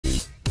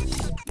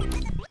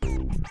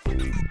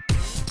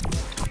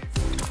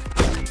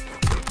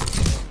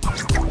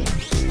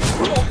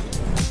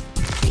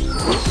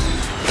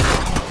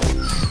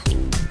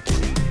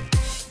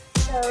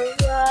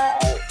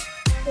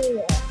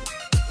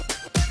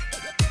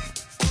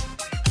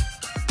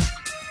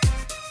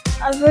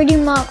I've already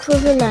marked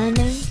River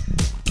Landing.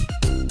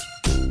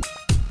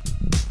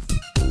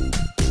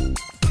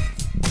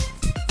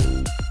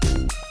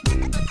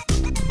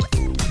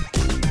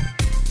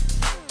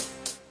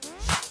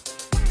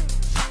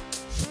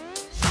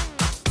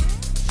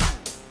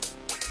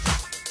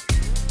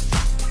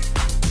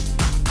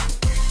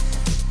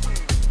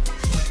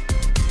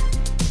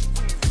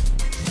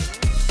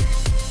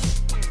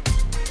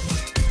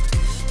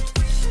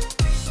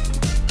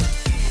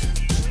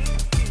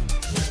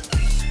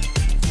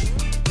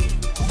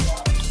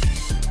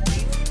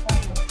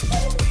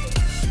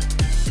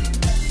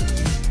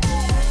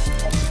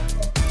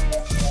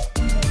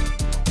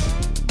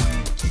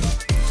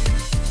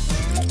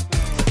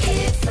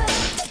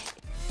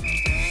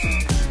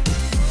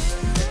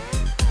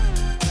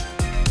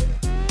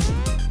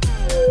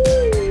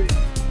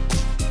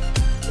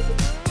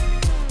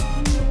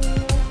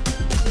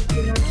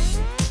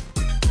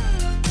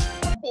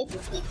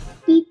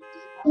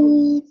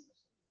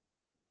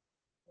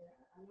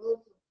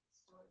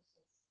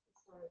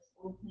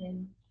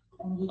 Open,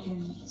 and you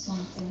can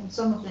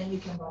some of them you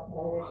can buy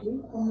directly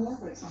from there.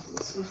 For example,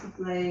 Swift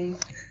Play.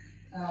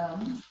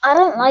 I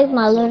don't like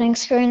my loading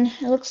screen.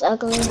 It looks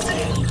ugly.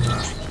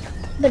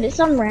 But it's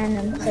on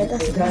random, so it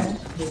doesn't matter.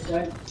 You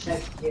don't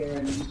check here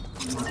and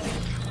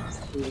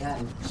we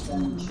have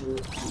then to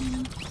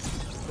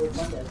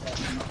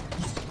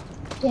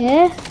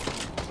Yeah.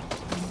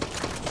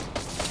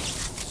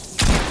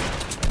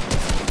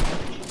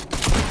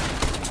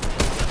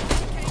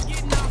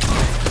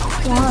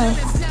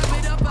 Why?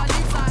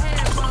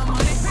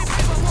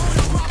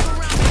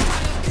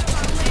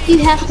 You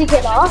have to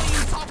get off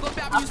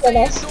after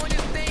this.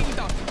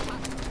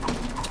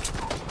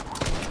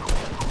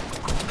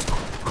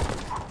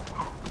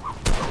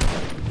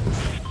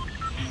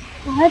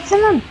 I heard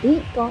someone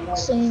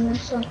beatboxing or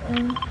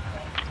something.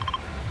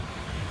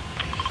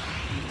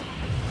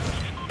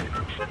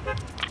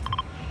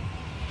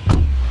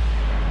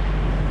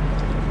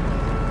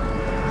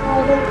 I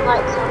don't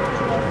like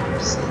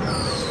soundtracks.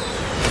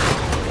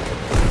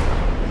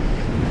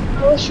 I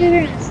wish we were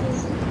in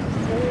season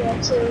 3 or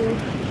 2.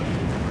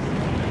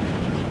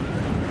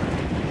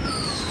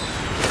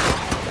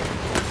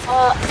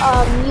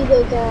 Yugo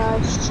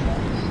Garage.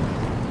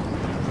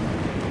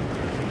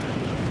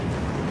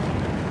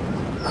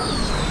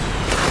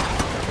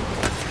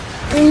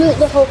 We loot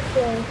the whole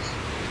place.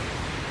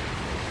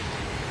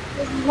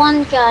 There's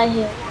one guy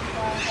here.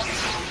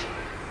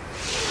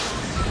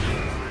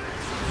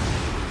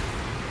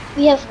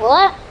 We have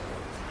what?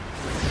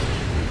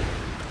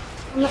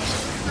 How much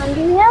time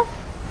do we have?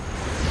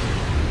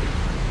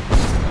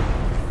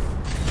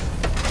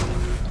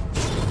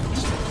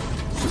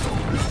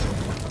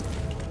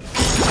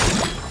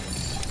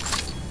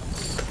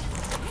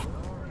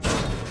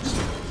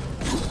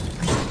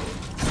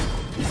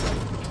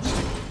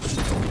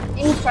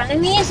 In front of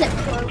me is a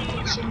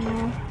correlation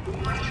now.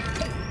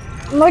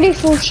 I'm already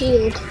full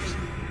shield.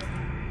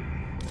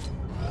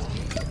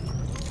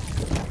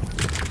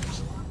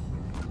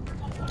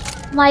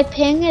 My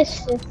ping is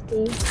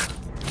 50.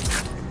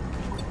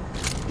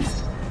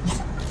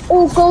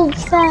 Oh, gold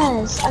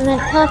stairs. I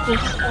meant purple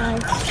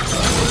stairs.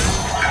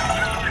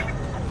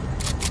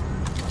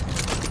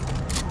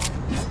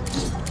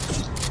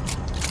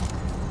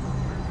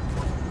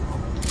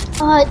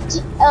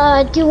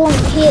 Do you want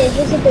here?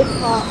 Here's a big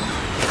part.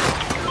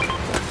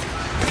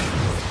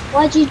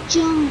 Why'd you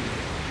jump?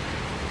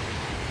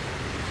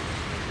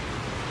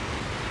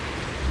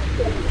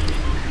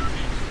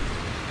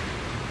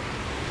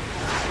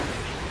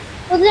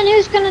 Well then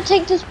who's gonna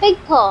take this big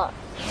part?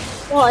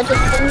 Well, I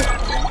just didn't.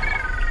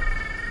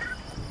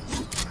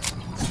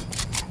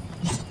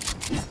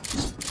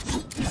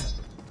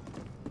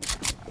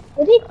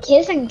 Where did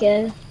Kevin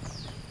go?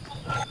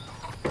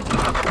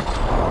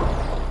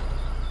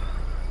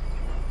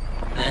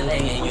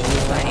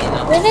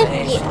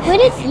 Where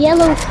did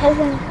yellow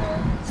Kevin go?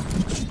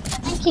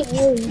 I think he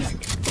moved.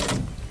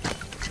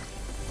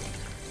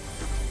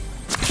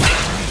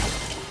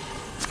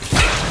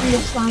 I'm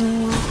just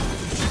finding out.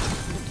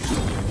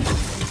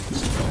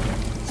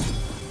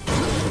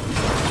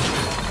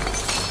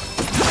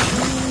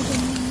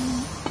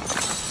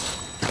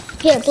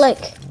 Here,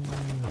 Blake.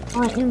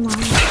 Alright, never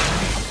mind.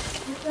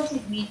 What does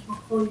it mean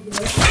for you?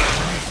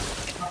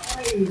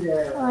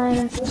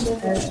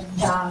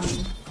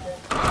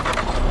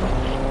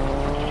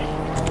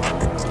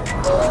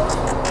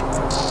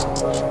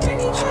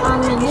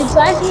 You're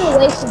driving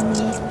away from me.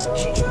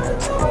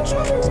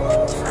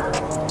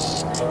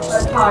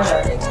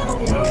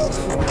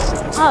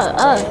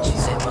 Oh.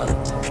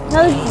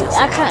 No,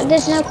 I can't,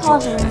 there's no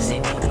cars around.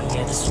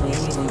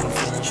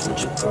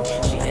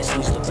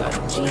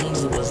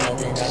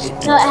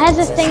 No, it has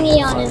a thingy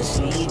on it.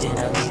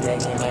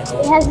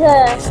 It has a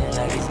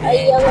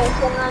yellow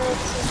thing on it,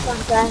 so you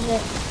can't drive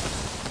it.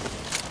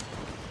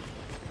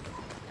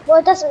 Well,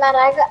 it doesn't matter,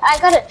 I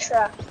got a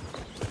truck.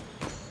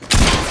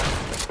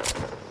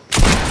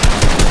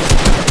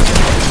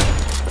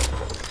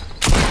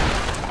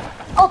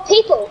 Oh,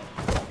 people!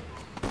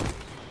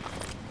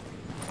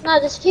 No,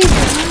 there's people.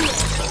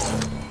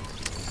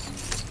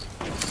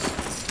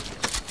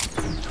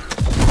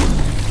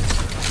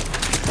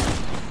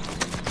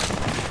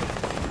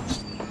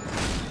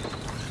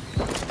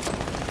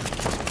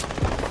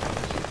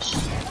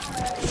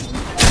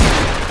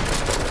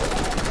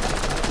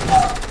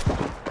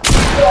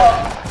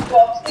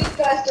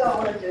 don't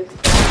want to do it.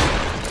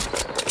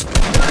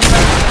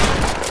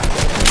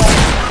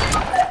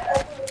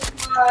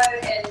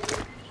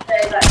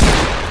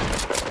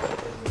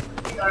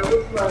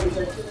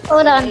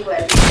 Hold on.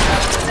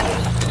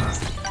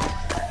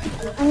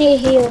 I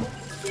need to heal.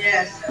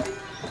 Yes.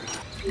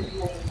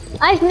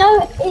 I have no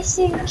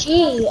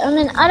SMG. I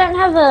mean, I don't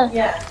have a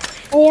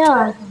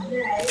AR.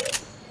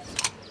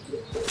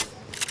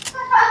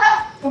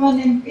 Come on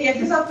in. Yeah,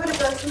 because I'll put it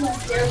back in my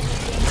chair.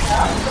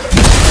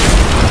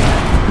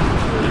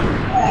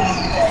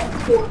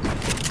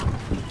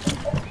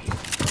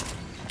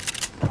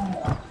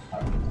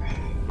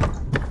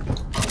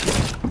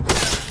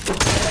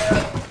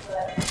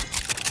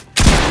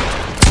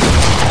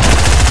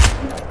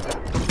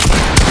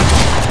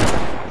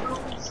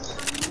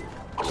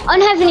 I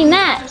don't have any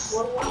mats.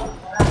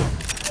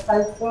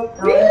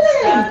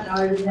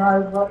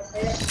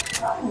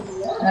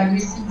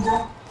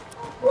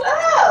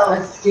 Wow,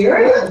 that's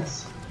scary.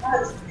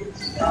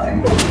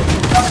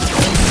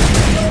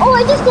 Oh,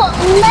 I just got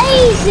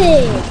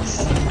lasers.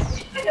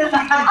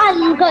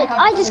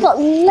 I just got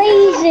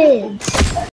lasers.